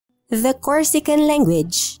The Corsican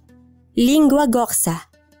language. Lingua goxa.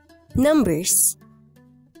 Numbers.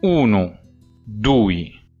 1,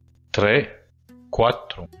 2, 3,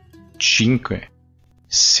 4, 5,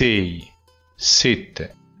 6,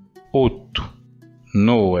 7, 8,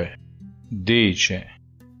 9, 10.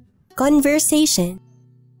 Conversation.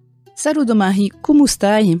 Saluto Marie, come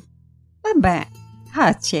stai? Vabbè,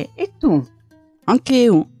 grazie. E tu? Anche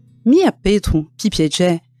io. Mi a Petru, chi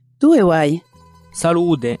piace. Dove vai?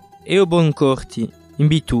 Salute, io buon corti, in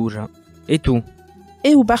Bitura. E tu?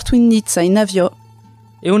 Io parto in Nizza, in avion.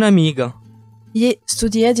 E un'amica. Io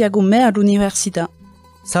studiai con me all'università.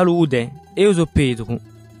 Salute, io sono Pedro.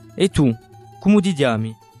 E tu? Come ti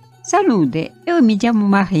chiami? Salute, io mi chiamo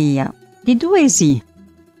Maria. Di dove sei?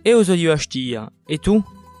 Io sono di Ostia. E tu?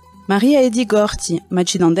 Maria è di Gorti, ma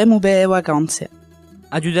ci andiamo bene vacanze.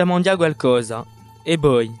 Aiutiamo a mangiare qualcosa. E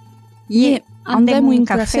poi? Io Andiamo in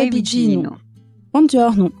caffè vicino.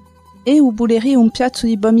 Buongiorno. Io volerei un piatto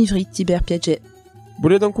di bami fritti per piacere.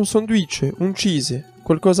 Volete anche un sandwich, un cheese,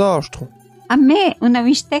 qualcos'altro? A me una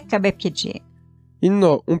bistecca per piacere.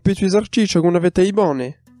 No, un pezzo di salsiccia con una fetta di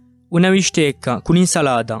pane. Una bistecca con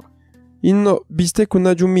insalata. No, bistecca con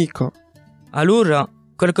una giummica. Allora,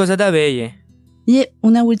 qualcosa da bere. Io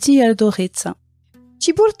una ultima al dorezza.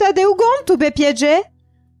 Ci portate un conto per piacere?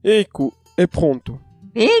 Ecco, è pronto.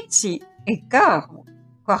 Pezzi e caro.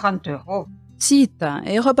 40 euro. Zitta,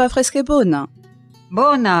 è roba fresca e buona.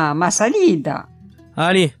 Buona, ma salida.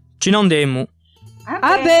 Ali, ci andiamo.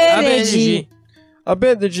 A bene, A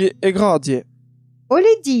bene e grazie.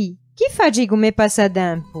 Oledi, chi fai come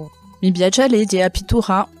passatempo? Mi piace l'idea a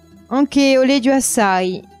pittura. Anche Oledio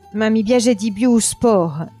assai, ma mi piace di più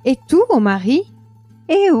sport. E tu, Marie?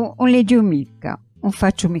 Io non le dico mica. Non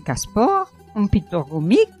faccio mica sport, non pittura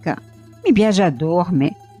mica. Mi piace a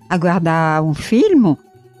dormire, a guardare un film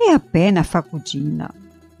e appena fa cucina.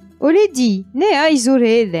 Oledi, ne hai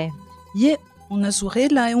sorelle? Io una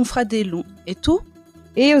sorella e un fratello. E tu?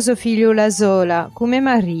 Io sono figliola sola, come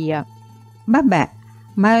Maria. Vabbè,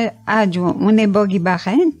 ma ho un pochi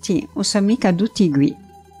parenti, non sono mica tutti qui.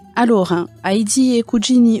 Allora, hai zii e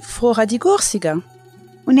cugini fuori di Corsica?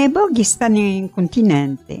 Un pochi stanno in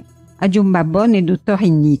continente. Ho un babbone dottore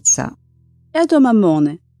in Nizza. E a tua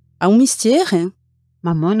mammone? Ha un mestiere?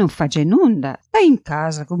 Mamma non fa nulla, sta in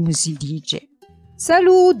casa, come si dice.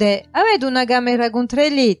 Salute, avete una camera con 3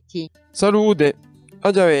 letti? Salute,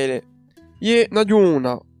 a giavere. Io ne ho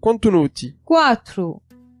una, quanto nuti? 4.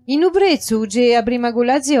 In un prezzo c'è a prima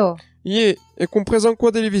colazione? Io è compresa anche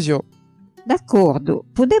la televisione. D'accordo,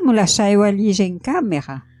 potremmo lasciare la valigia in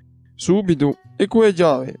camera? Subito, e con le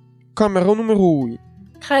chiave. Camera numero 1.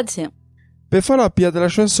 Grazie. Per fare la pia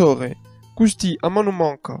dell'ascensore, così a mano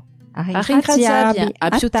manca. A ringraziarvi,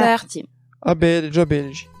 a più tardi. A bene, già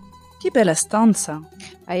bene. Che bella stanza.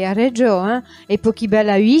 Hai ragione, e poi che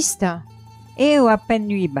bella vista. E ho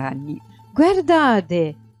appena i bagni.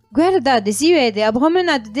 Guardate, si vede a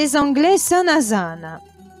promenade des Anglais sana sana.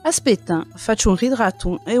 Aspetta, faccio un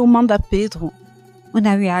ritratto e un mando a Pedro.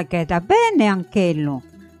 Una viaga da bene anch'ello.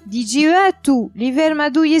 Dici tu, li ferma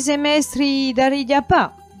 2 semestri da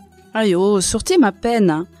ridiapà. Io sortiamo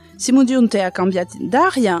appena. Siamo giunti a cambiare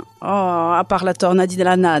d'aria. Oh, a part la tornata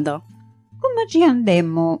della nada. Come ci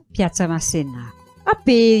andiamo, Piazza Massena? A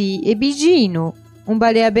Peri e vicino, un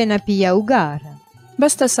balea bene a pia ugara.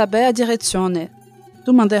 Basta sapere la direzione.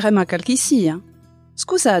 Domanderemo a qualche sia.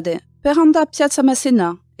 Scusate, per andare a Piazza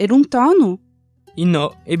Massena è lontano?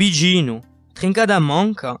 No, è vicino. Trincata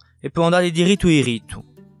manca e può andare diritto e diritto.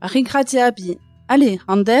 A ringraziarvi. Allez,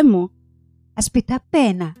 andiamo. Aspetta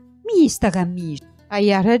appena, mi sta camicia. Hai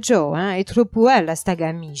ragione, è troppo bella sta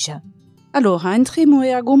camicia. Allora entriamo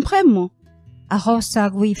e la compriamo. A rossa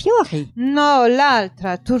con i fiori? No,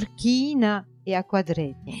 l'altra, turchina e a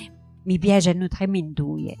quadretti. Mi piacciono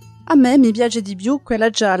tremendue. A me mi piace di più quella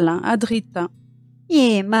gialla, a dritta.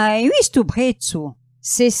 Ma hai visto il prezzo?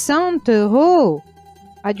 60 euro.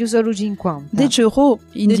 Addio solo 50. 10 euro,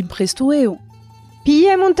 in presto io.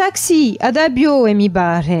 Pigliamo un taxi ad Abbio e mi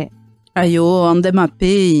pare. Io andiamo a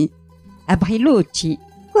Pei. A Brilotti,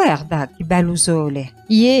 guarda che bello sole.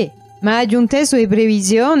 Ma aggiunte sue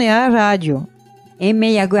previsioni a radio. E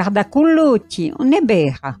me a guarda con l'occhi, non è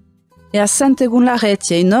vera. E a Sante con la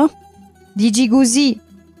rete, no? Dici così,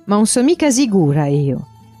 ma non sono mica sicura io.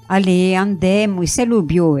 Allez, andiamo, se lo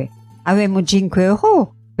bioe. Avevamo 5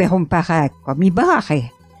 euro per un parecchio, mi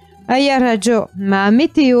pare. Hai ragione, ma la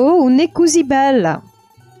meteo non è così bella.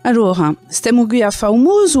 Allora, stiamo qui a fare un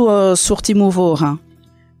muso o sortiamo ora?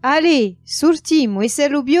 Allez, sortiamo e se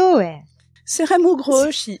lo bioe. Saremo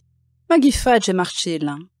grossi. Ma che fai,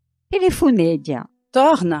 Marcella? Telefonedia.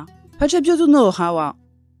 Torna. Fa già più d'un'ora, wa.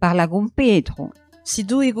 parla con Pedro. Si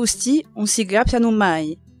due gusti non si grappiano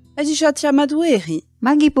mai. E già ti amadueri.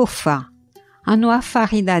 Ma chi può fare? Hanno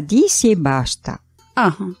affari da dirsi e basta.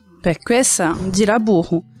 Ah, per questo di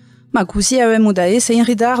lavoro. Ma così avremo da essere in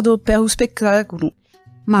ritardo per lo spettacolo.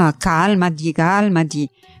 Ma calmati.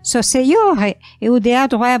 So 6 ore e il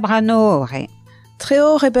teatro apre a 9 ore. 3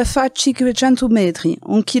 ore per fare 500 metri,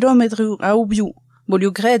 1 chilometro a più.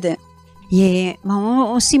 Voglio credere.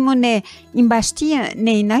 Ma Simone in Bastia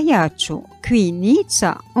ne in Ajaccio, qui in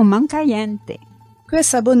Nizza non manca niente.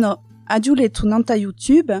 Questo buono ha giù letto su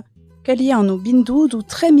YouTube che gli hanno venduto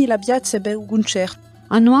 3.000 piazze per un concerto.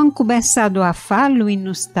 Hanno anche pensato a farlo in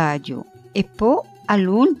uno stadio e poi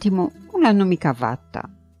all'ultimo non l'hanno mica fatta.